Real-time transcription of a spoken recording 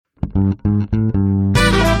Hi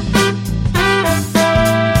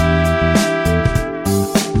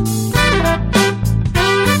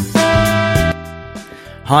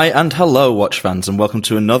and hello, watch fans, and welcome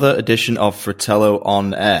to another edition of Fratello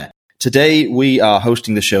on Air. Today we are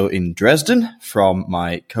hosting the show in Dresden from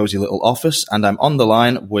my cozy little office, and I'm on the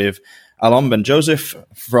line with Alon Ben-Joseph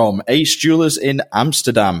from Ace Jewelers in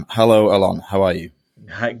Amsterdam. Hello, Alon. How are you?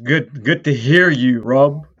 Hi, good to hear you,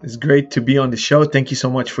 Rob. It's great to be on the show. Thank you so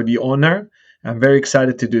much for the honor. I'm very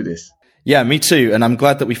excited to do this. Yeah, me too. And I'm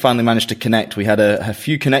glad that we finally managed to connect. We had a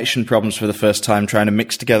few connection problems for the first time trying to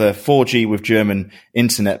mix together 4G with German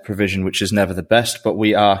internet provision, which is never the best, but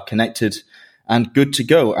we are connected and good to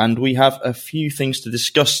go. And we have a few things to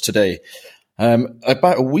discuss today.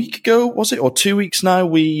 About a week ago, was it, or 2 weeks now,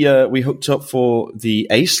 we hooked up for the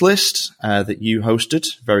Ace List that you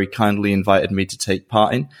hosted, very kindly invited me to take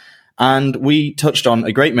part in. And we touched on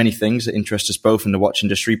a great many things that interest us both in the watch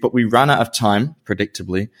industry, but we ran out of time,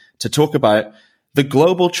 predictably, to talk about the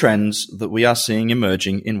global trends that we are seeing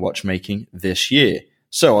emerging in watchmaking this year.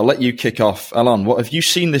 So I'll let you kick off. Alon, what have you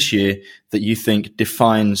seen this year that you think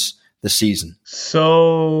defines the season?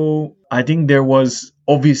 So I think there was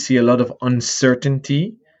obviously a lot of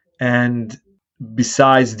uncertainty, and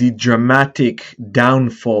besides the dramatic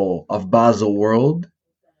downfall of Baselworld,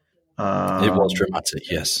 it was dramatic,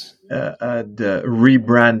 yes. The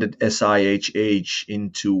rebranded SIHH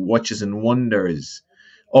into Watches and Wonders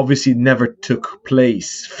obviously never took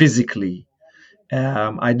place physically.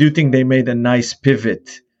 I do think they made a nice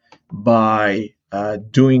pivot by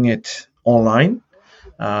doing it online.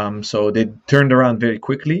 So they turned around very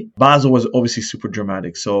quickly. Basel was obviously super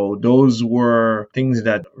dramatic. So those were things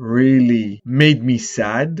that really made me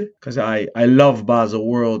sad because I love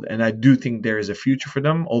Baselworld and I do think there is a future for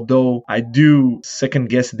them. Although I do second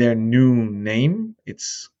guess their new name.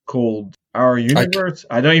 It's called Our Universe.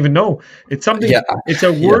 I don't even know. It's something. Yeah. It's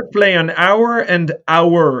a wordplay on hour and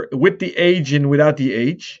hour with the age and without the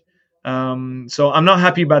age. So I'm not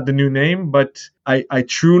happy about the new name, but I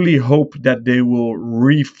truly hope that they will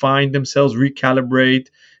refine themselves, recalibrate,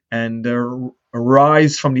 and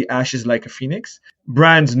rise from the ashes like a phoenix.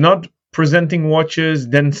 Brands not presenting watches,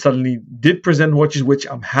 then suddenly did present watches, which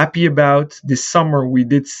I'm happy about. This summer, we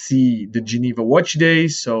did see the Geneva Watch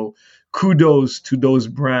Days, so kudos to those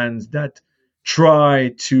brands that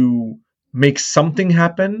try to make something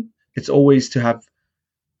happen. It's always to have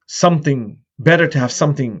something. Better to have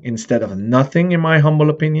something instead of nothing, in my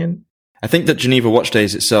humble opinion. I think that Geneva Watch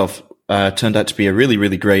Days itself turned out to be a really,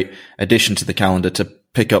 really great addition to the calendar to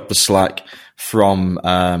pick up the slack from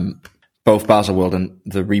both Baselworld and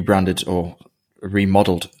the rebranded or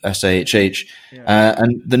remodeled SIHH. Yeah.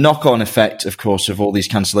 And the knock-on effect, of course, of all these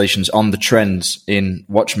cancellations on the trends in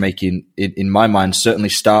watchmaking, in my mind, certainly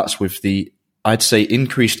starts with the, I'd say,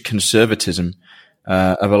 increased conservatism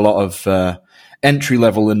of a lot of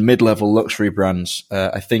entry-level and mid-level luxury brands.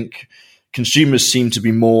 I think consumers seem to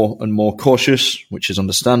be more and more cautious, which is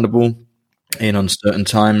understandable in uncertain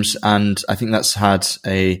times. And I think that's had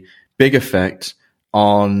a big effect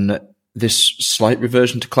on this slight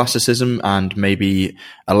reversion to classicism and maybe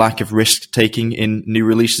a lack of risk-taking in new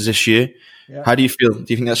releases this year. Yeah. How do you feel? Do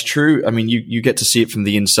you think that's true? I mean, you get to see it from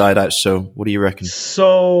the inside out, so what do you reckon?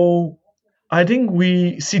 So I think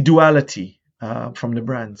we see duality from the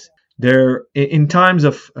brands. There, in times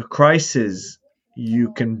of a crisis,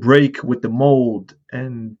 you can break with the mold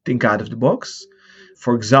and think out of the box.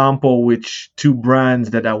 For example, which two brands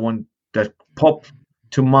that pop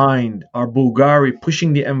to mind are Bulgari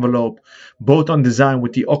pushing the envelope, both on design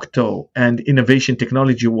with the Octo and innovation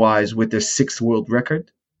technology-wise with their 6th world record.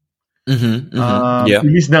 At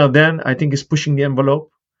least now then, I think is pushing the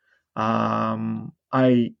envelope.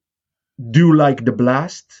 I do like the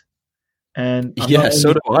Blast. And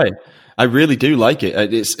so do I. I really do like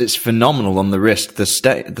it. It's phenomenal on the wrist. The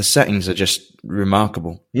settings are just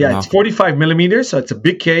remarkable. Yeah, it's 45 millimeters, so it's a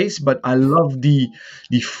big case. But I love the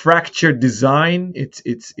fractured design.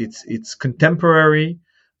 It's contemporary.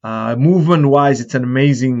 Movement wise, it's an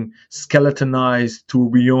amazing skeletonized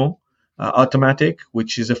tourbillon automatic,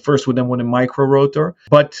 which is a first with them with a micro rotor.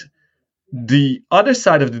 But the other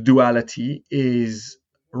side of the duality is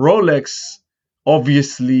Rolex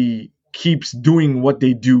obviously keeps doing what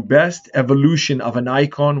they do best, evolution of an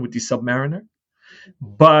icon with the Submariner.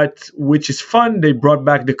 But, which is fun, they brought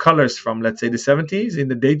back the colors from, let's say, the 70s in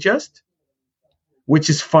the Datejust, which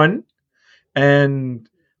is fun. And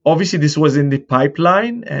obviously this was in the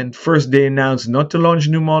pipeline, and first they announced not to launch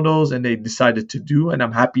new models, and they decided to do, and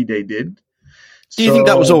I'm happy they did. Do you think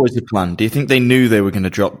that was always the plan? Do you think they knew they were going to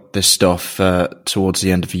drop this stuff towards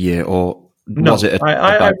the end of the year, or No, was it a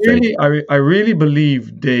I bad phase? really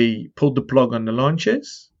believe they pulled the plug on the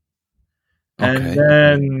launches and Okay.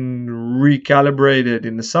 then recalibrated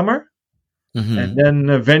in the summer and Hmm.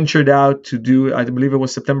 then ventured out to do, I believe it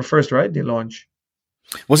was September 1st, right? The launch.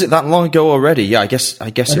 Was it that long ago already? Yeah, I I guess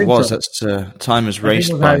it think was. so. That's time has I think it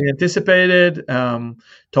raced was by. highly anticipated.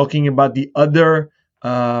 Talking about the other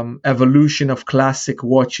evolution of classic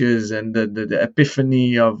watches and the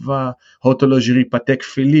epiphany of Horlogerie Patek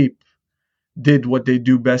Philippe did what they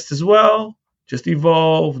do best as well. Just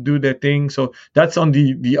evolve, do their thing. So that's on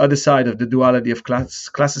the other side of the duality of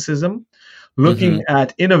classicism. Looking Hmm.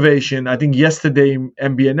 at innovation, I think yesterday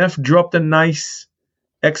MBNF dropped a nice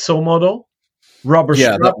EXO model, rubber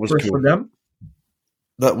Yeah, strap that was for cool. them.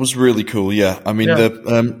 That was really cool. Yeah, I mean Yeah,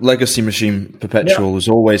 the Legacy Machine yeah, Perpetual was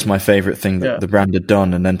always my favorite thing that yeah. the brand had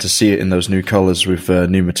done, and then to see it in those new colors with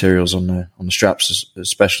new materials on the straps,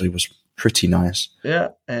 especially, was pretty nice. Yeah,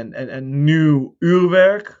 and new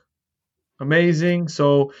uurwerk, amazing.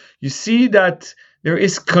 So you see that there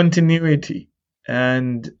is continuity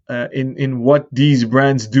and in what these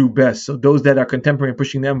brands do best. So those that are contemporary and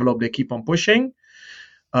pushing the envelope, they keep on pushing.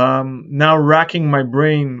 Now racking my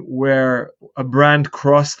brain where a brand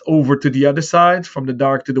crossed over to the other side, from the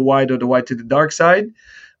dark to the white or the white to the dark side.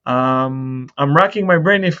 I'm racking my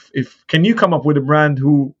brain if can you come up with a brand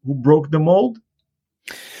who broke the mold?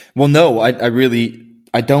 Well, no,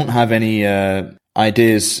 I don't have any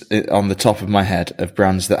ideas on the top of my head of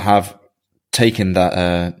brands that have taken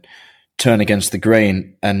that turn against the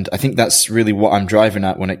grain, and I think that's really what I'm driving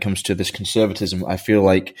at when it comes to this conservatism. I feel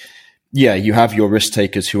like, yeah, you have your risk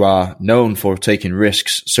takers who are known for taking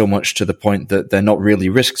risks so much to the point that they're not really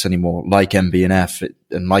risks anymore, like MB&F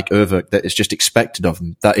and like Urwerk, that it's just expected of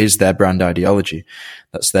them. That is their brand ideology.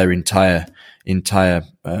 That's their entire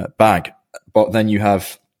bag. But then you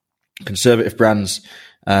have conservative brands,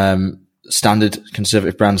 standard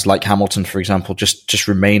conservative brands like Hamilton, for example, just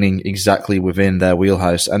remaining exactly within their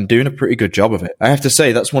wheelhouse and doing a pretty good job of it. I have to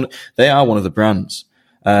say they are one of the brands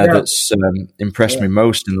Yeah, that's impressed yeah. me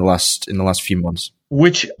most in the last few months.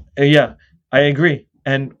 Which, yeah, I agree.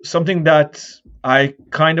 And something that I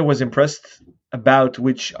kind of was impressed about,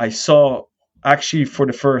 which I saw actually for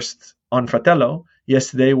the first on Fratello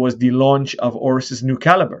yesterday, was the launch of Oris's new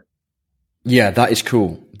caliber. Yeah, that is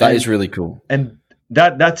cool. That And is really cool. and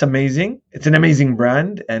that's amazing. It's an amazing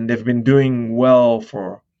brand, and they've been doing well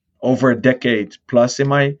for over a decade plus, in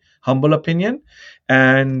my humble opinion.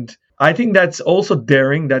 And I think that's also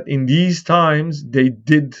daring that in these times they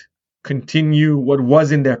did continue what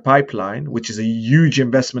was in their pipeline, which is a huge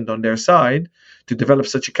investment on their side to develop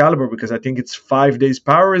such a caliber, because I think it's 5 days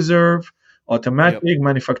power reserve, automatic Yep.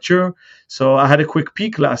 manufacture. So I had a quick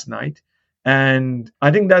peek last night, and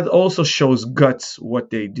I think that also shows guts what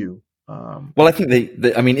they do. Well, I think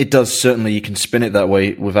I mean, it does certainly, you can spin it that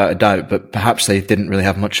way without a doubt, but perhaps they didn't really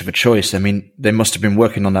have much of a choice. I mean, they must have been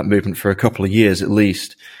working on that movement for a couple of years at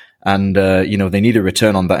least. And, they need a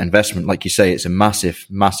return on that investment. Like you say, it's a massive,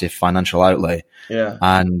 massive financial outlay, Yeah,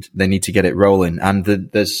 and they need to get it rolling. And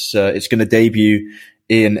it's going to debut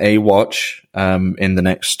in a watch, in the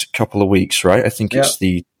next couple of weeks, right? I think yeah, it's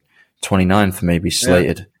the 29th, maybe yeah,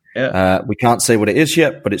 slated. yeah, We can't say what it is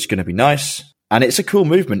yet, but it's going to be nice. And it's a cool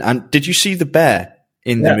movement. And did you see the bear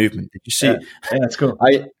in the yeah, movement? Did you yeah, see? yeah. That's cool.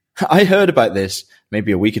 I heard about this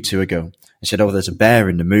maybe a week or two ago. I said, "Oh, there's a bear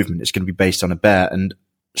in the movement. It's going to be based on a bear." And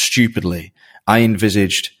stupidly, I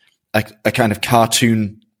envisaged a kind of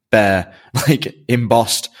cartoon bear, like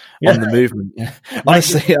embossed Yeah, on the movement. like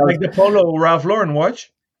Honestly, like the Polo Ralph Lauren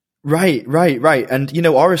watch. right. And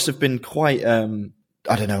Oris have been quite,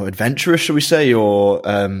 I don't know, adventurous, shall we say, or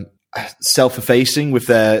self-effacing with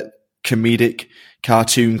their comedic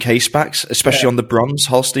cartoon casebacks, especially Yeah, on the bronze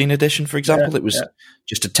Holstein edition, for yeah, example. It was yeah.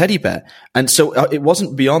 just a teddy bear. And so it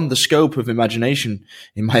wasn't beyond the scope of imagination,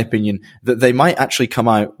 in my opinion, that they might actually come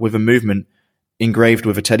out with a movement engraved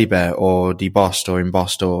with a teddy bear or debossed or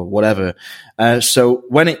embossed or whatever. So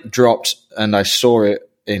when it dropped and I saw it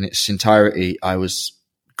in its entirety, I was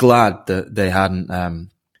glad that they hadn't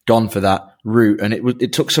gone for that route. And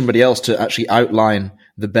it took somebody else to actually outline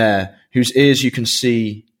the bear, whose ears you can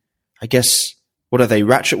see, I guess, what are they,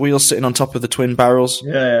 ratchet wheels sitting on top of the twin barrels?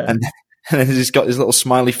 Yeah, yeah. And, and he's got his little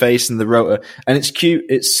smiley face and the rotor. And it's cute,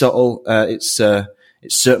 it's subtle, it's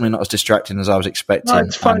certainly not as distracting as I was No, expecting.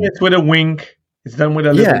 it's fun. And It's with a wink. It's done with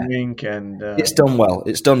a yeah, little wink, and it's done well.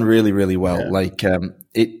 It's done really, really well. yeah. Like,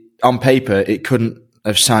 it on paper, it couldn't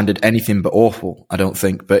have sounded anything but awful, I don't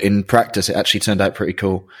think. But in practice, it actually turned out pretty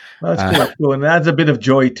cool. Well, that's cool. That's cool, and it adds a bit of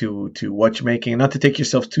joy to watchmaking. Not to take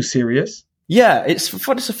yourself too serious. Yeah, it's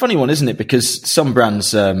a funny one, isn't it? Because some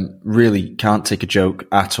brands really can't take a joke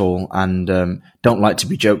at all and don't like to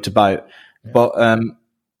be joked about. Yeah. But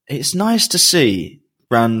it's nice to see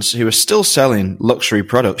brands who are still selling luxury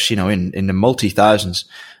products, in the multi-thousands.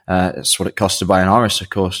 That's what it costs to buy an Oris, of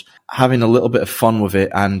course. Having a little bit of fun with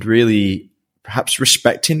it and really perhaps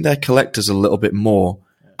respecting their collectors a little bit more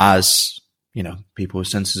as, people with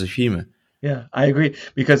senses of humor. Yeah, I agree.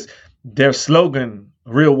 Because their slogan,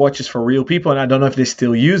 real watches for real people, and I don't know if they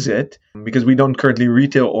still use it because we don't currently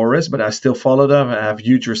retail Oris, but I still follow them and I have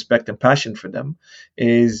huge respect and passion for them,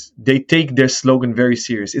 is they take their slogan very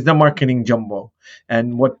serious. It's not marketing jumbo.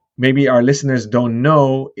 And what maybe our listeners don't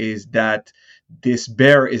know is that this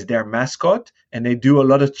bear is their mascot and they do a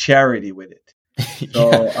lot of charity with it.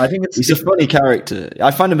 So yeah. I think he's a funny character. I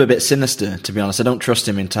find him a bit sinister, to be honest. I don't trust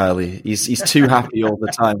him entirely. He's too happy all the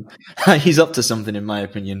time. He's up to something, in my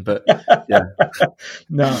opinion. But yeah,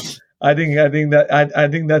 no, I think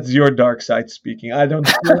that's your dark side speaking. I don't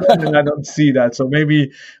see that, and I don't see that. So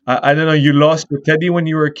maybe I don't know. You lost your teddy when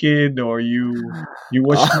you were a kid, or you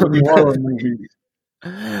watched too many horror movies.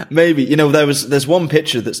 Maybe, there's one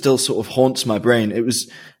picture that still sort of haunts my brain. It was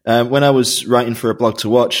when I was writing for a blog to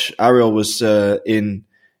watch. Ariel was in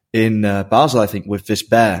Basel, I think, with this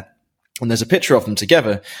bear, and there's a picture of them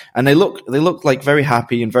together, and they look like very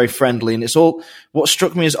happy and very friendly. And it's all, what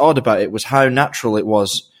struck me as odd about it was how natural it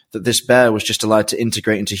was that this bear was just allowed to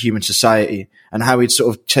integrate into human society, and how he'd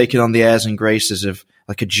sort of taken on the airs and graces of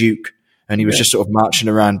like a duke. And he was just sort of marching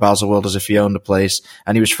around Baselworld as if he owned the place,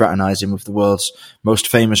 and he was fraternizing with the world's most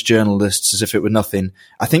famous journalists as if it were nothing.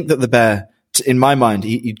 I think that the bear, in my mind,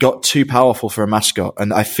 he got too powerful for a mascot,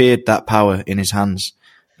 and I feared that power in his hands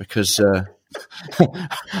because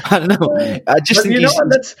I don't know. I just think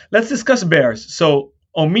let's discuss bears. So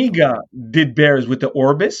Omega did bears with the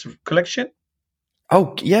Orbis collection.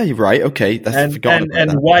 Oh yeah, you're right. Okay, and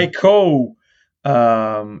Waiko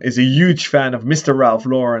is a huge fan of Mr. Ralph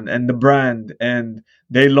Lauren and the brand, and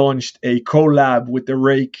they launched a collab with the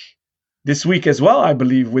Rake this week as well, I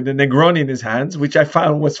believe, with the Negroni in his hands, which I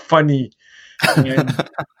found was funny. And,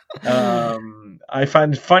 I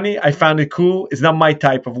found it funny. I found it cool. It's not my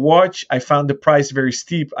type of watch. I found the price very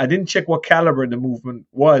steep. I didn't check what caliber the movement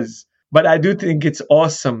was, but I do think it's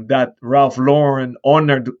awesome that Ralph Lauren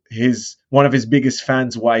honored one of his biggest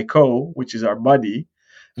fans, Waiko, which is our buddy,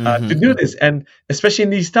 to do this, and especially in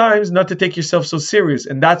these times, not to take yourself so serious,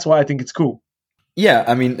 and that's why I think it's cool. Yeah,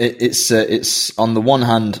 I mean, it's on the one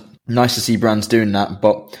hand nice to see brands doing that,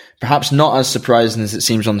 but perhaps not as surprising as it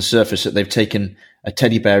seems on the surface that they've taken a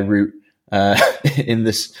teddy bear route in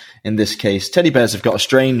this case. Teddy bears have got a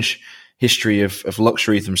strange history of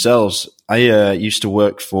luxury themselves. I used to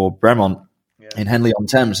work for Bremont in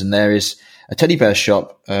Henley-on-Thames, and there is a teddy bear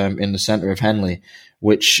shop in the centre of Henley,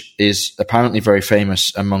 which is apparently very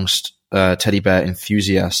famous amongst teddy bear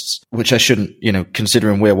enthusiasts, which I shouldn't,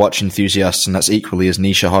 considering we're watch enthusiasts, and that's equally as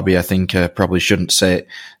niche a hobby, I think probably shouldn't say it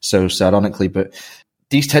so sardonically, but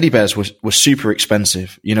these teddy bears were super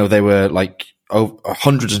expensive. They were like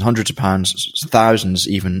hundreds and hundreds of pounds, thousands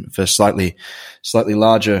even for slightly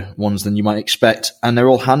larger ones than you might expect. And they're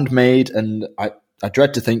all handmade, and I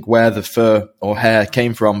dread to think where the fur or hair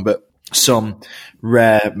came from, but some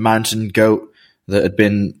rare mountain goat that had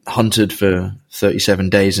been hunted for 37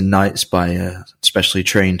 days and nights by a specially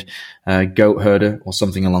trained goat herder or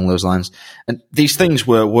something along those lines. And these things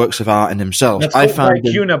were works of art in themselves. That's called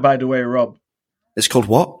Vicuna, by the way, Rob. It's called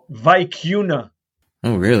what? Vicuna.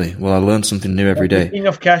 Oh, really? Well, I learn something new every day. King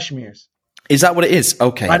of Cashmere's. Is that what it is?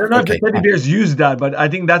 Okay. I don't know if the teddy bears use that, but I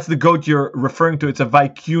think that's the goat you're referring to. It's a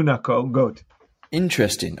Vicuna goat.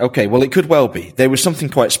 Interesting. Okay, well, it could well be. They were something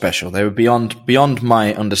quite special. They were beyond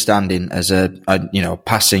my understanding as a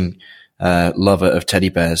passing lover of teddy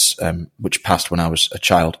bears, which passed when I was a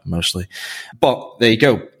child mostly. But there you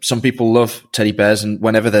go. Some people love teddy bears, and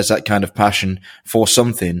whenever there's that kind of passion for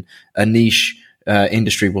something, a niche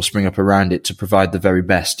industry will spring up around it to provide the very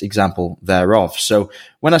best example thereof. So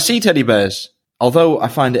when I see teddy bears, although I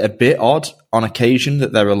find it a bit odd on occasion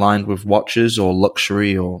that they're aligned with watches or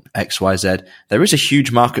luxury or XYZ, there is a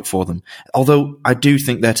huge market for them. Although I do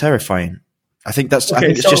think they're terrifying. I think it's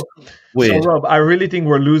just weird. So, Rob, I really think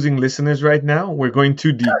we're losing listeners right now. We're going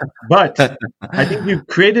too deep. But I think you've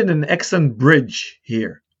created an excellent bridge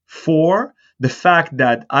here for the fact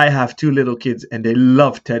that I have two little kids and they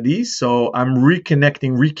love teddies. So I'm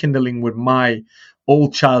rekindling with my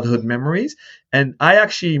old childhood memories. And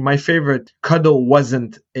my favorite cuddle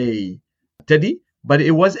wasn't a teddy, but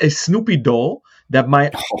it was a Snoopy doll that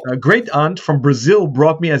my great aunt from Brazil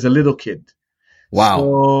brought me as a little kid. Wow.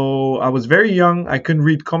 So I was very young. I couldn't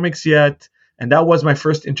read comics yet. And that was my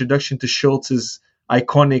first introduction to Schultz's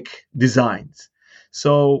iconic designs.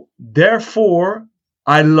 So therefore,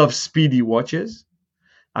 I love speedy watches.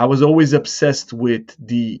 I was always obsessed with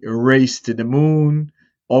the Race to the Moon,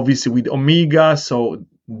 obviously with Omega. So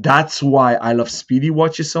that's why I love speedy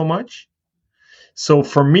watches so much. So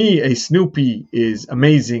for me, a Snoopy is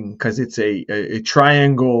amazing because it's a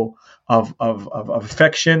triangle of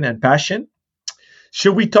affection and passion.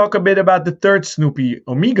 Should we talk a bit about the third Snoopy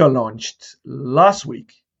Omega launched last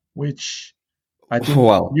week, which I think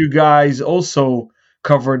you guys also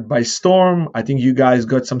covered by storm. I think you guys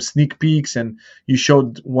got some sneak peeks and you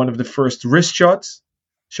showed one of the first wrist shots.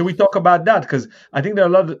 Should we talk about that? Because I think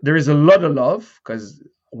there is a lot of love because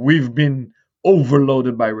we've been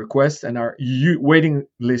overloaded by requests and our waiting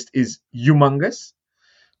list is humongous.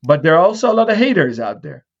 But there are also a lot of haters out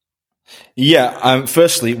there. Yeah.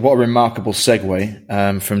 Firstly, what a remarkable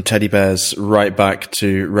segue from teddy bears right back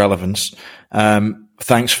to relevance.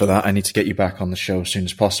 Thanks for that. I need to get you back on the show as soon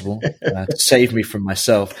as possible to save me from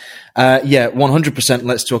myself. 100%.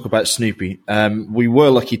 Let's talk about Snoopy. We were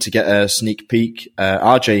lucky to get a sneak peek.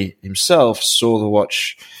 RJ himself saw the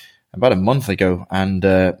watch about a month ago, and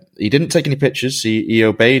he didn't take any pictures. He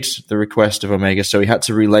obeyed the request of Omega, so he had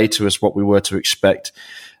to relay to us what we were to expect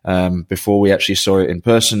before we actually saw it in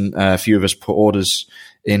person. A few of us put orders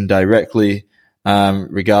in directly,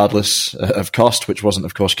 regardless of cost, which wasn't,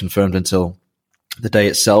 of course, confirmed until the day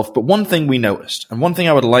itself. But one thing we noticed, and one thing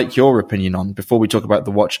I would like your opinion on before we talk about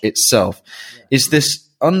the watch itself, is this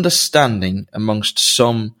understanding amongst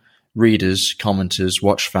some readers, commenters,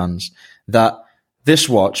 watch fans, that this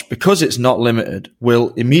watch, because it's not limited, will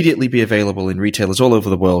immediately be available in retailers all over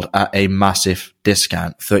the world at a massive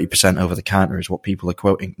discount. 30% over the counter is what people are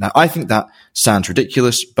quoting. Now, I think that sounds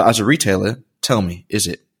ridiculous, but as a retailer, tell me, is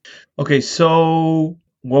it? Okay, so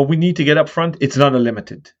what we need to get up front, it's not a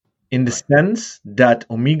limited. In the sense that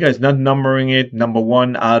Omega is not numbering it number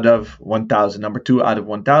 1 out of 1,000, number 2 out of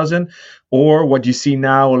 1,000, or what you see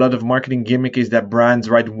now, a lot of marketing gimmick is that brands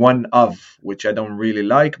write one of, which I don't really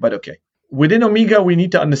like, but okay. Within Omega, we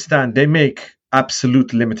need to understand they make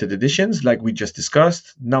absolute limited editions, like we just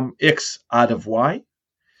discussed, X out of Y.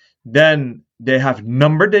 Then they have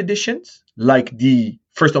numbered editions, like the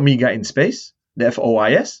first Omega in space, the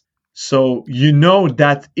FOIS. So you know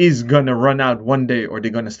that is going to run out one day or they're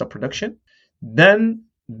going to stop production. Then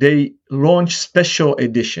they launch special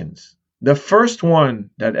editions. The first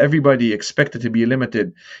one that everybody expected to be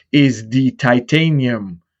limited is the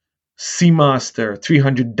titanium Seamaster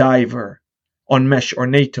 300 diver on mesh or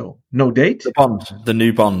NATO. No date. The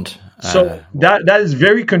new Bond. So that is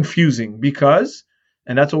very confusing because,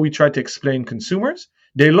 and that's what we try to explain consumers,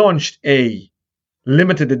 they launched a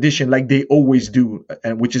limited edition like they always do,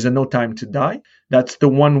 which is a No Time to Die. That's the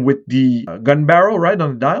one with the gun barrel, right,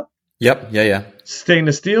 on the dial? Yep, yeah.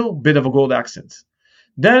 Stainless steel, bit of a gold accents.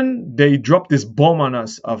 Then they dropped this bomb on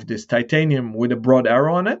us of this titanium with a broad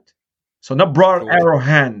arrow on it. So not broad arrow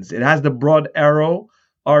hands. It has the broad arrow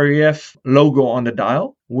RAF logo on the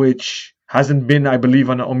dial, which hasn't been, I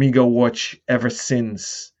believe, on an Omega watch ever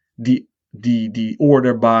since the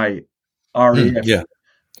order by RAF.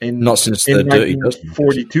 Not since the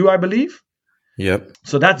 1942, I believe. Yep.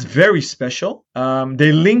 So that's very special.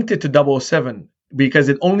 They linked it to 007 because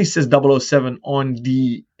it only says 007 on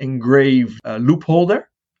the engraved loop holder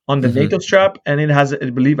on the NATO strap, and it has,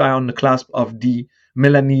 I believe, on the clasp of the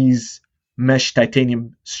Milanese mesh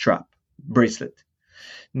titanium strap bracelet.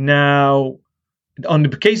 Now, on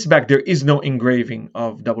the case back, there is no engraving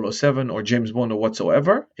of 007 or James Bond or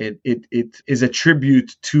whatsoever. It is a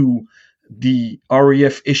tribute to the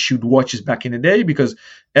RAF issued watches back in the day, because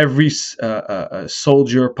every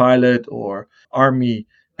soldier, pilot, or army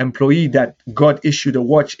employee that got issued a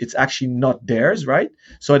watch, it's actually not theirs, right?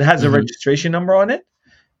 So it has a registration number on it.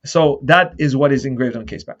 So that is what is engraved on the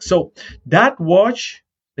case back. So that watch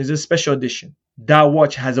is a special edition. That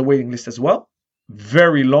watch has a waiting list as well.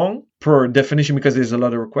 Very long per definition because there's a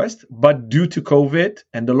lot of requests. But due to COVID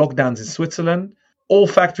and the lockdowns in Switzerland, all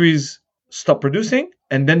factories stopped producing,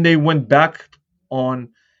 and then they went back on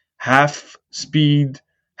half speed,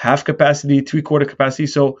 half capacity, 3/4 capacity.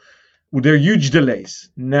 So there are huge delays.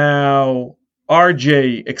 Now,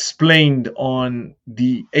 RJ explained on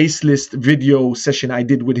the Ace List video session I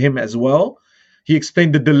did with him as well. He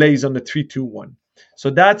explained the delays on the 321. So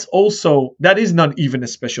that is not even a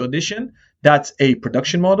special edition. That's a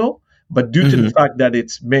production model. But due to the fact that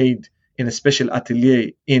it's made in a special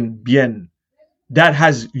atelier in Bienne, that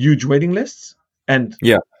has huge waiting lists and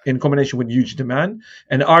in combination with huge demand.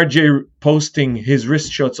 And RJ posting his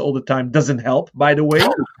wrist shots all the time doesn't help, by the way.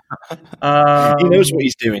 He knows what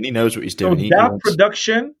he's doing. So that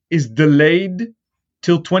production is delayed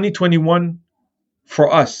till 2021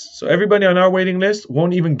 for us. So everybody on our waiting list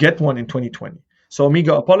won't even get one in 2020. So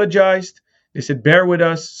Omega apologized. They said, bear with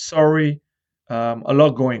us. Sorry. A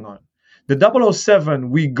lot going on. The 007,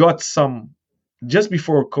 we got some just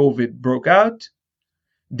before COVID broke out.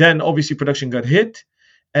 Then obviously production got hit.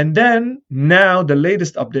 And then now the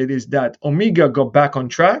latest update is that Omega got back on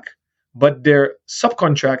track, but their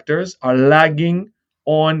subcontractors are lagging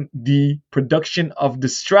on the production of the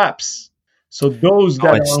straps. So those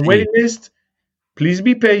that are on waiting list, please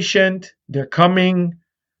be patient. They're coming.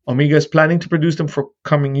 Omega is planning to produce them for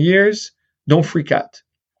coming years. Don't freak out.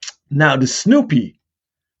 Now, the Snoopy,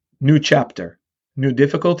 new chapter, new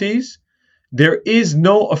difficulties. There is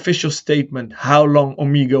no official statement how long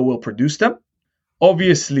Omega will produce them.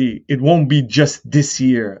 Obviously, it won't be just this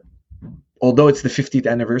year, although it's the 50th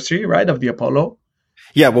anniversary, right, of the Apollo.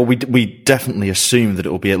 Yeah, well, we definitely assume that it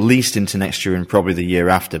will be at least into next year and probably the year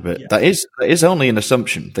after, but that is only an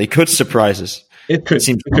assumption. They could surprise us. It could.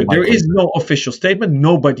 There is no official statement.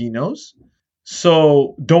 Nobody knows.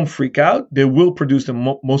 So don't freak out. They will produce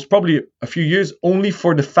them most probably a few years, only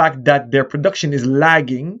for the fact that their production is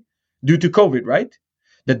lagging due to COVID, right?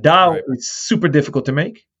 The dial is super difficult to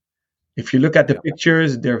make. If you look at the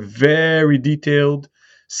pictures, they're very detailed.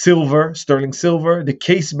 Silver, sterling silver. The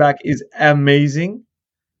case back is amazing,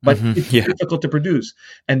 but it's difficult to produce.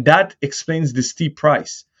 And that explains the steep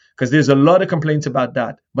price, because there's a lot of complaints about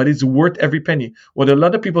that, but it's worth every penny. What a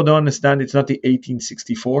lot of people don't understand, it's not the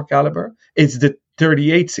 1864 caliber, it's the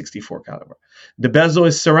 3864 caliber. The bezel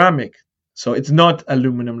is ceramic, so it's not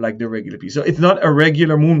aluminum like the regular piece. So it's not a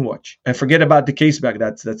regular Moonwatch. And forget about the case back,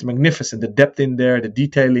 that's magnificent. The depth in there, the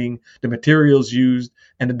detailing, the materials used,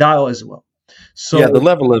 and the dial as well. So yeah, the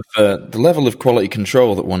level of quality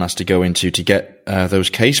control that one has to go into to get those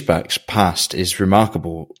case backs passed is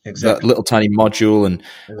remarkable. Exactly. That little tiny module and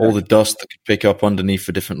all the dust that could pick up underneath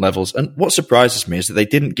for different levels. And what surprises me is that they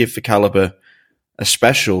didn't give the caliber a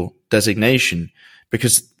special designation,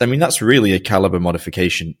 because I mean that's really a caliber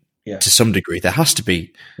modification to some degree. There has to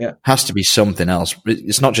be something else.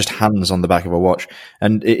 It's not just hands on the back of a watch,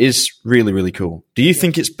 and it is really, really cool. Do you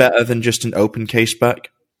think it's better than just an open case back?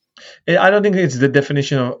 I don't think it's the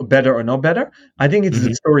definition of better or not better. I think it's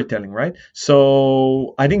the storytelling, right?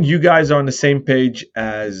 So I think you guys are on the same page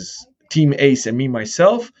as Team Ace and me,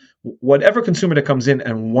 myself. Whatever consumer that comes in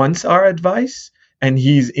and wants our advice, and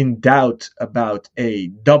he's in doubt about a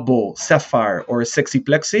double sapphire or a sexy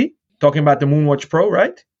plexi, talking about the Moonwatch Pro,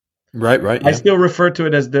 right? Right. Yeah. I still refer to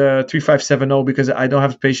it as the 3570 because I don't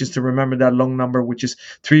have patience to remember that long number, which is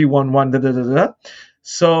 311.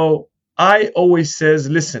 So I always says,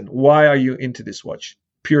 listen, why are you into this watch?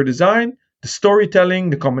 Pure design, the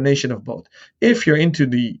storytelling, the combination of both. If you're into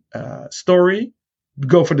the story,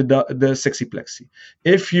 go for the sexy plexi.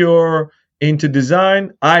 If you're into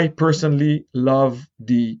design, I personally love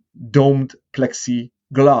the domed plexi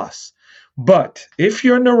glass. But if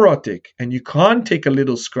you're neurotic and you can't take a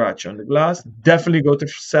little scratch on the glass, definitely go to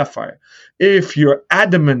sapphire. If you're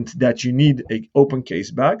adamant that you need an open case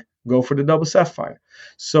bag, go for the double sapphire.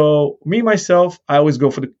 So me, myself, I always go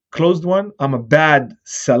for the closed one. I'm a bad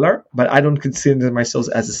seller, but I don't consider myself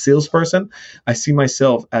as a salesperson. I see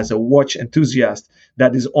myself as a watch enthusiast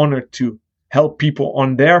that is honored to help people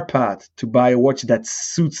on their path to buy a watch that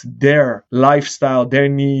suits their lifestyle, their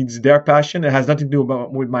needs, their passion. It has nothing to do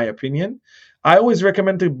with my opinion. I always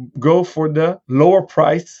recommend to go for the lower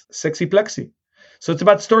price sexy plexi. So it's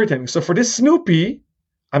about storytelling. So for this Snoopy,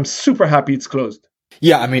 I'm super happy it's closed.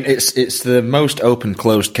 Yeah, I mean, it's the most open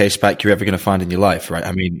closed case back you're ever going to find in your life, right?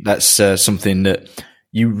 I mean, that's something that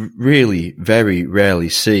you really very rarely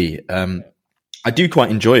see. I do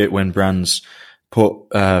quite enjoy it when brands put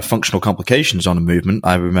functional complications on a movement.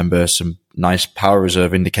 I remember some nice power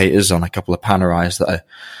reserve indicators on a couple of Panerais that I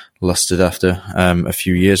lusted after a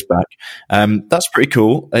few years back. That's pretty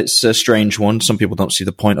cool. It's a strange one. Some people don't see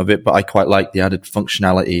the point of it, but I quite like the added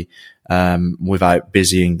functionality without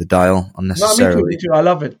busying the dial unnecessarily. No, me too. I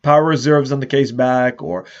love it. Power reserves on the case back,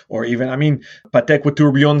 or even, I mean, Patek with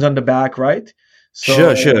tourbillons on the back, right?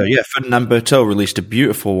 So, sure. Yeah, Ferdinand Berthaud released a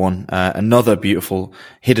beautiful one, another beautiful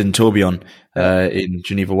hidden tourbillon in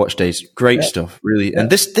Geneva Watch Days. Great stuff, really. And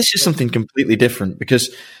this is something completely different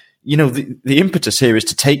because, you know, the impetus here is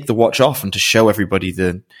to take the watch off and to show everybody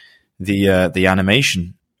the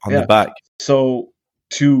animation on the back. So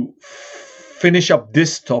to finish up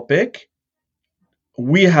this topic,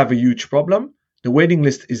 we have a huge problem. The waiting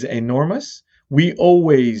list is enormous. We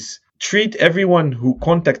always treat everyone who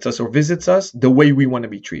contacts us or visits us the way we want to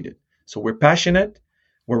be treated. So we're passionate,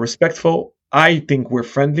 we're respectful, I think we're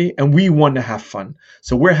friendly and we want to have fun.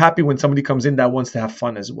 So we're happy when somebody comes in that wants to have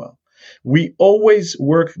fun as well. We always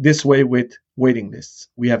work this way with waiting lists.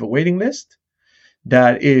 We have a waiting list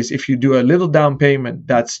that is, if you do a little down payment,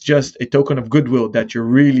 that's just a token of goodwill that you're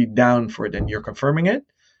really down for it and you're confirming it.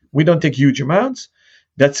 We don't take huge amounts.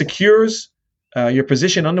 That secures your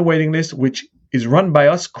position on the waiting list, which is run by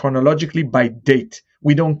us chronologically by date.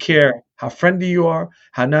 We don't care how friendly you are,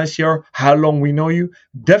 how nice you are, how long we know you.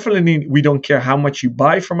 Definitely, we don't care how much you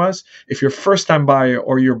buy from us. If you're a first-time buyer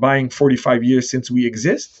or you're buying 45 years since we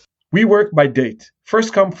exist, we work by date.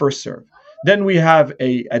 First come, first serve. Then we have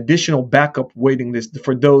a additional backup waiting list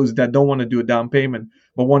for those that don't want to do a down payment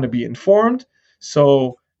but want to be informed.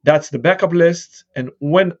 So that's the backup list. And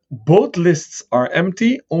when both lists are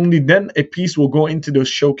empty, only then a piece will go into the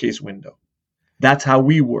showcase window. That's how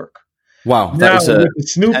we work. Wow. Now, with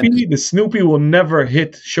the Snoopy will never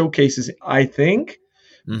hit showcases, I think,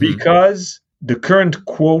 because the current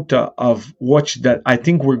quota of watch that I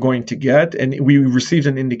think we're going to get, and we received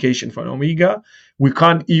an indication from Omega, we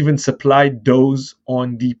can't even supply those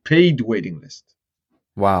on the paid waiting list.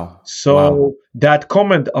 Wow. So that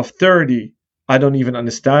comment of 30, I don't even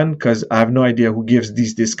understand because I have no idea who gives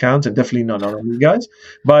these discounts, and definitely not on Omegas.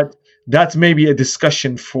 But that's maybe a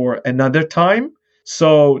discussion for another time.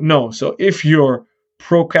 So no. So if you're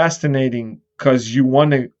procrastinating because you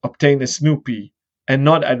want to obtain a Snoopy and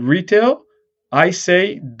not at retail, I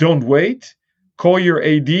say don't wait. Call your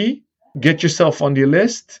AD, get yourself on the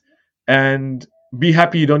list, and be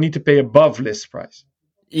happy you don't need to pay above list price.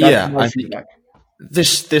 That's I think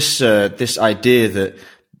this idea that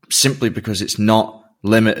simply because it's not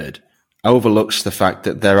limited overlooks the fact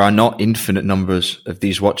that there are not infinite numbers of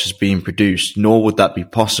these watches being produced, nor would that be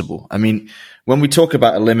possible. I mean, when we talk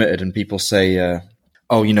about a limited and people say, a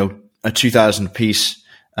 2,000 piece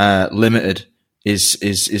limited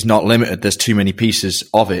is not limited, there's too many pieces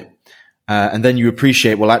of it. And then you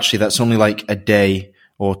appreciate, well, actually, that's only like a day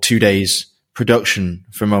or 2 days production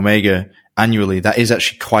from Omega annually. That is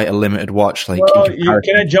actually quite a limited watch. Can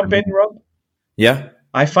I jump in, Rob? Yeah.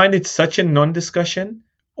 I find it such a non-discussion.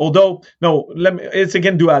 Although, it's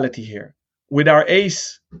again duality here. With our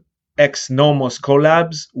Ace X Nomos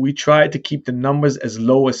collabs, we try to keep the numbers as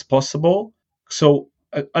low as possible. So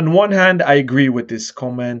on one hand, I agree with this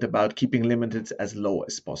comment about keeping limited as low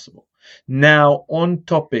as possible. Now, on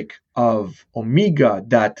topic of Omega,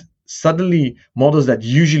 that suddenly models that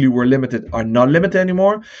usually were limited are not limited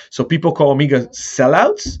anymore. So people call Omega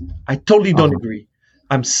sellouts. I totally don't agree.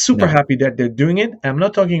 I'm super happy that they're doing it. I'm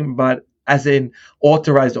not talking about as an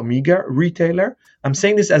authorized Omega retailer. I'm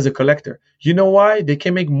saying this as a collector. You know why? They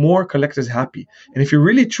can make more collectors happy. And if you're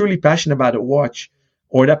really truly passionate about a watch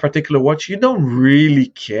or that particular watch, you don't really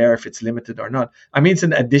care if it's limited or not. I mean, it's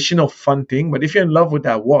an additional fun thing, but if you're in love with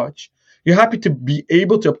that watch, you're happy to be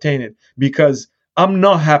able to obtain it, because I'm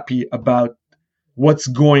not happy about what's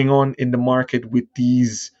going on in the market with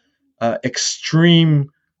these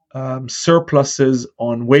extreme surpluses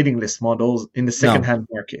on waiting list models in the second-hand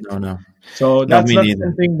market. No. So that's not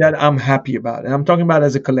something that I'm happy about. And I'm talking about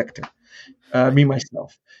as a collector, me,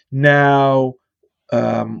 myself. Now,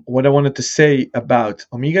 what I wanted to say about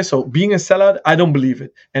Omega, so being a sellout, I don't believe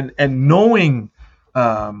it. And knowing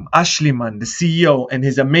Ashliman, the CEO, and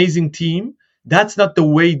his amazing team, that's not the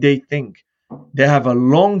way they think. They have a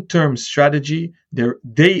long-term strategy.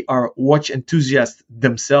 They are watch enthusiasts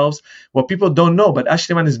themselves. What people don't know, but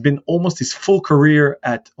Ashliman has been almost his full career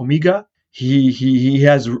at Omega. He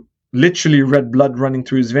has literally red blood running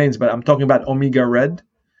through his veins, but I'm talking about Omega Red.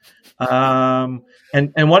 And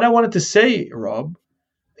what I wanted to say, Rob,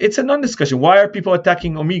 it's a non-discussion. Why are people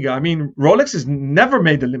attacking Omega? I mean, Rolex has never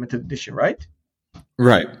made a limited edition, right?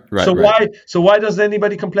 Right. So why does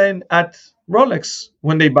anybody complain at Rolex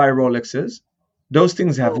when they buy Rolexes? Those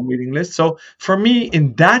things have a waiting list. So for me,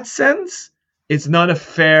 in that sense, it's not a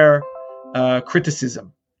fair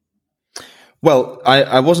criticism. Well,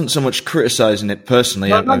 I wasn't so much criticizing it personally.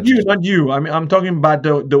 Not you. I mean, I'm talking about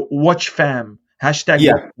the watch fam.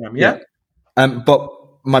 Hashtag watch fam. Yeah. But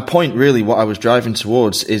my point, really, what I was driving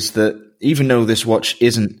towards is that even though this watch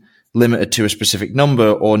isn't limited to a specific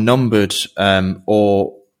number or numbered,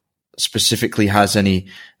 or specifically has any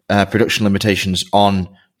production limitations on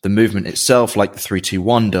the movement itself, like the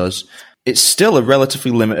 321 does, it's still a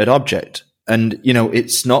relatively limited object. And,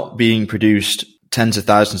 it's not being produced tens of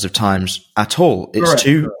thousands of times at all. It's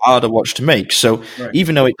too hard a watch to make. So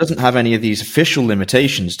even though it doesn't have any of these official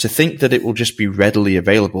limitations, to think that it will just be readily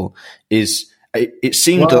available it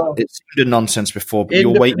seemed a nonsense before, but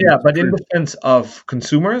you're waiting. Yeah, but in defense of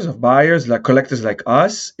consumers, of buyers, like collectors like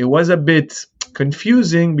us, it was a bit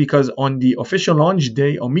confusing because on the official launch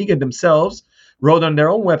day, Omega themselves wrote on their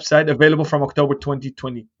own website, available from October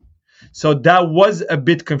 2020. So that was a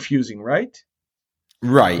bit confusing, right?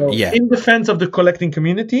 Right, So yeah. in defense of the collecting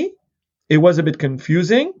community, it was a bit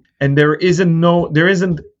confusing, and there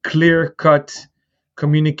isn't clear-cut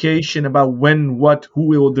communication about when, what, who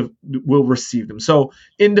will receive them. So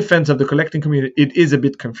in defense of the collecting community, it is a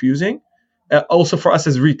bit confusing, also for us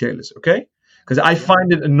as retailers, okay? Because I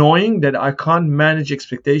find it annoying that I can't manage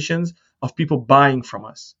expectations of people buying from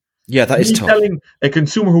us. Yeah, that is Me tough. telling a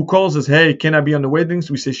consumer who calls us, hey, can I be on the waiting list?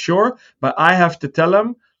 We say, sure, but I have to tell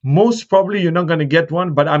them, most probably you're not going to get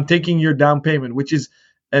one, but I'm taking your down payment, which is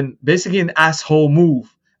basically an asshole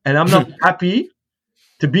move. And I'm not happy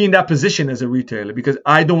to be in that position as a retailer because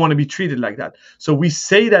I don't want to be treated like that. So we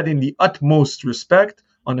say that in the utmost respect,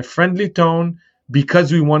 on a friendly tone,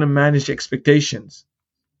 because we want to manage expectations.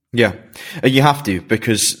 Yeah, you have to,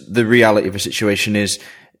 because the reality of a situation is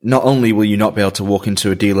not only will you not be able to walk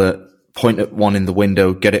into a dealer, point at one in the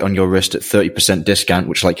window, get it on your wrist at 30% discount,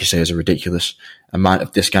 which, like you say, is a ridiculous amount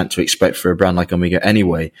of discount to expect for a brand like Omega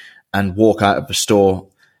anyway, and walk out of the store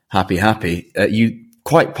happy, you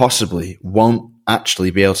quite possibly won't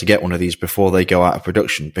actually be able to get one of these before they go out of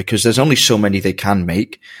production, because there's only so many they can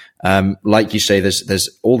make. Like you say,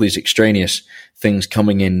 there's all these extraneous things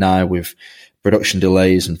coming in now with production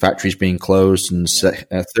delays and factories being closed and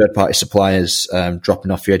third-party suppliers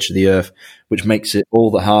dropping off the edge of the earth, which makes it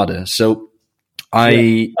all the harder. So what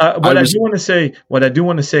I do want to say,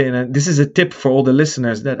 and this is a tip for all the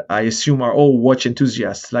listeners that I assume are all watch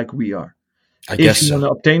enthusiasts like we are. If you want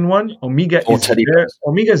to obtain one, Omega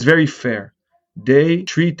is very fair. They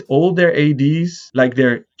treat all their ADs like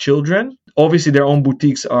their children. Obviously, their own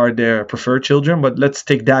boutiques are their preferred children, but let's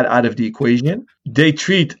take that out of the equation. They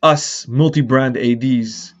treat us multi-brand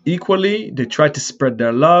ADs equally. They try to spread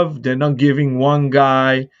their love. They're not giving one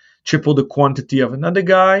guy triple the quantity of another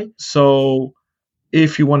guy. So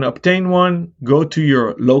if you want to obtain one, go to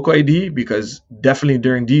your local AD, because definitely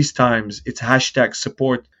during these times, it's hashtag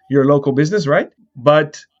support your local business, right?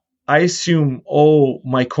 But I assume all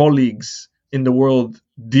my colleagues in the world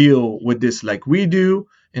deal with this like we do,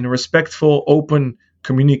 in a respectful, open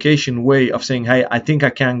communication way of saying, hey, I think I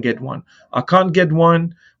can get one. I can't get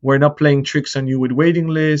one. We're not playing tricks on you with waiting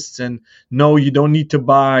lists. And no, you don't need to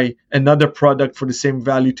buy another product for the same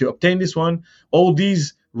value to obtain this one. All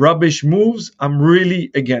these rubbish moves, I'm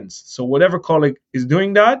really against. So whatever colleague is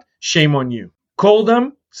doing that, shame on you. Call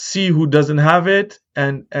them, see who doesn't have it,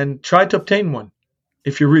 and try to obtain one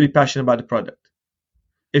if you're really passionate about the product.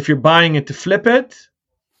 If you're buying it to flip it,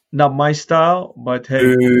 not my style, but hey.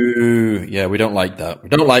 Ooh, yeah, we don't like that. We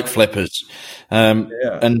don't like flippers.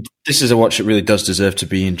 And this is a watch that really does deserve to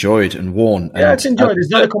be enjoyed and worn. Yeah, it's enjoyed. It's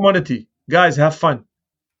not a commodity. Guys, have fun.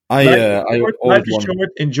 Life is short.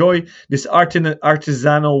 Enjoy this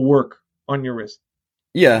artisanal work on your wrist.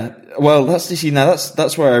 Yeah, well,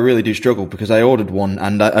 that's where I really do struggle, because I ordered one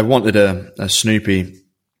and I wanted a Snoopy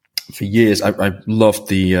for years. I loved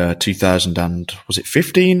the 2000 and was it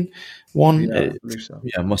 15 one? Yeah, I believe so.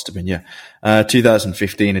 Yeah, it must have been. Yeah,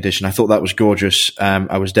 2015 edition. I thought that was gorgeous.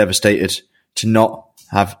 I was devastated to not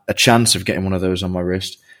have a chance of getting one of those on my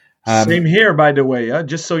wrist. Same here, by the way.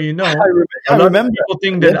 Just so you know, I remember. People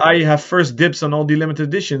think that I have first dibs on all the limited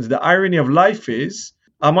editions. The irony of life is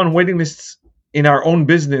I'm on waiting lists in our own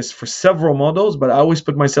business for several models, but I always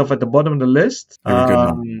put myself at the bottom of the list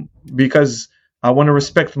because I want to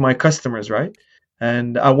respect my customers, right?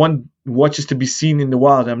 And I want watches to be seen in the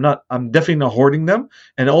wild. I'm definitely not hoarding them.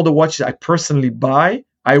 And all the watches I personally buy,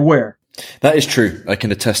 I wear. That is true. I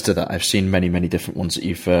can attest to that. I've seen many, many different ones that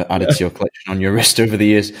you've added to your collection on your wrist over the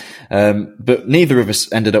years. But neither of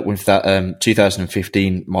us ended up with that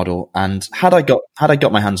 2015 model. And had I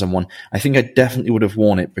got my hands on one, I think I definitely would have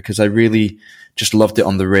worn it, because I really just loved it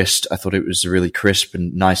on the wrist. I thought it was a really crisp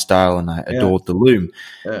and nice style, and I adored the lume.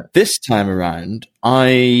 Yeah. This time around,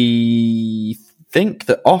 I think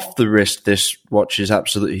that off the wrist, this watch is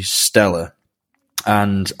absolutely stellar.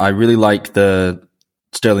 And I really like the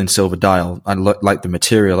sterling silver dial. I like the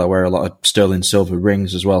material. I wear a lot of sterling silver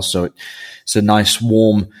rings as well, so it's a nice,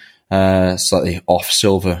 warm, slightly off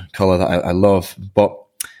silver color that I love. But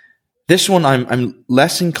this one, I'm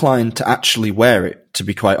less inclined to actually wear it, to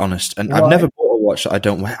be quite honest. And I've never bought a watch that I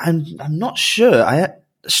don't wear. I'm not sure.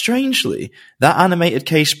 Strangely, that animated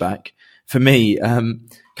case back for me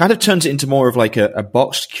kind of turns it into more of like a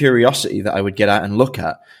boxed curiosity that I would get out and look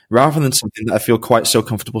at, rather than something that I feel quite so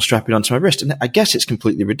comfortable strapping onto my wrist. And I guess it's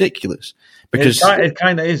completely ridiculous, because it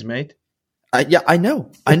kind of is, mate. Yeah, I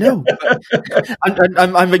know. I'm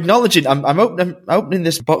acknowledging. I'm opening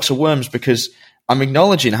this box of worms because I'm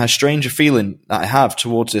acknowledging how strange a feeling that I have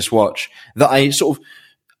towards this watch, that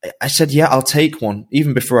I said, yeah, I'll take one.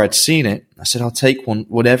 Even before I'd seen it, I said, I'll take one,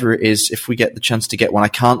 whatever it is, if we get the chance to get one. I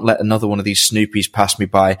can't let another one of these Snoopies pass me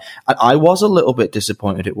by. I was a little bit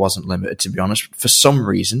disappointed it wasn't limited, to be honest, for some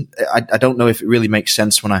reason. I don't know if it really makes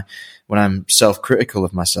sense when I'm self-critical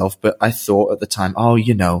of myself, but I thought at the time,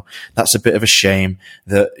 that's a bit of a shame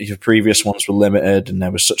that your previous ones were limited and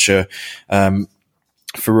there was such a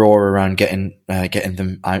furore around getting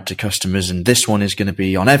them out to customers, and this one is going to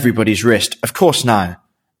be on everybody's wrist. Of course, now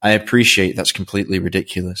I appreciate that's completely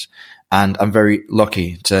ridiculous, and I'm very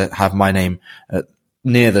lucky to have my name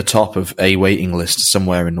near the top of a waiting list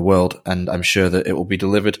somewhere in the world, and I'm sure that it will be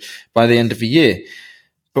delivered by the end of the year.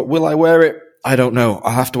 But will I wear it? I don't know.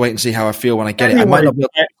 I'll have to wait and see how I feel when I get it. I might not be able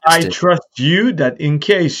to I trust you that in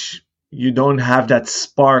case you don't have that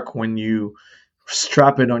spark when you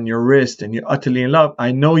strap it on your wrist and you're utterly in love,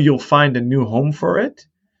 I know you'll find a new home for it,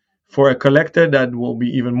 for a collector that will be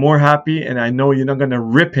even more happy, and I know you're not going to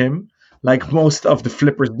rip him like most of the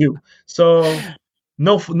flippers do. So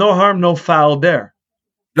no harm, no foul there.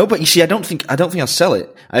 No, but you see, I don't think I'll sell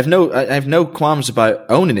it. I have no qualms about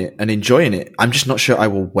owning it and enjoying it. I'm just not sure I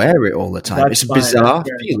will wear it all the time. It's a bizarre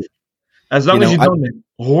feeling. As long as you don't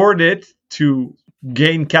hoard it to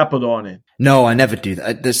gain capital on it. No, I never do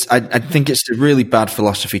that. I think it's a really bad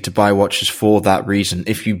philosophy to buy watches for that reason.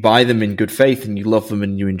 If you buy them in good faith and you love them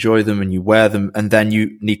and you enjoy them and you wear them, and then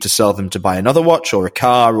you need to sell them to buy another watch or a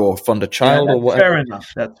car or fund a child or whatever. Fair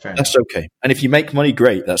enough. That's okay. And if you make money,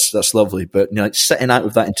 great. That's lovely. But setting out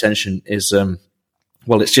with that intention is,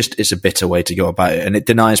 it's a bitter way to go about it, and it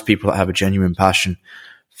denies people that have a genuine passion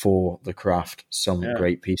for the craft some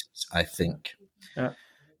great pieces, I think. Yeah,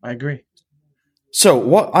 I agree. So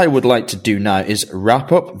what I would like to do now is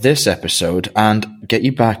wrap up this episode and get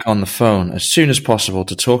you back on the phone as soon as possible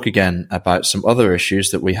to talk again about some other issues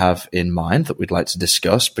that we have in mind that we'd like to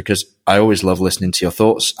discuss, because I always love listening to your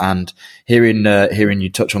thoughts, and hearing you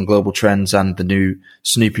touch on global trends and the new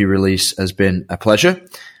Snoopy release has been a pleasure.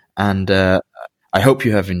 And I hope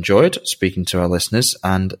you have enjoyed speaking to our listeners,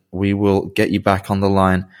 and we will get you back on the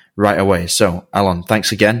line right away. So, Alon,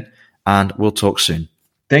 thanks again, and we'll talk soon.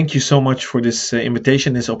 Thank you so much for this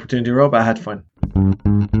invitation, this opportunity, Rob. I had fun.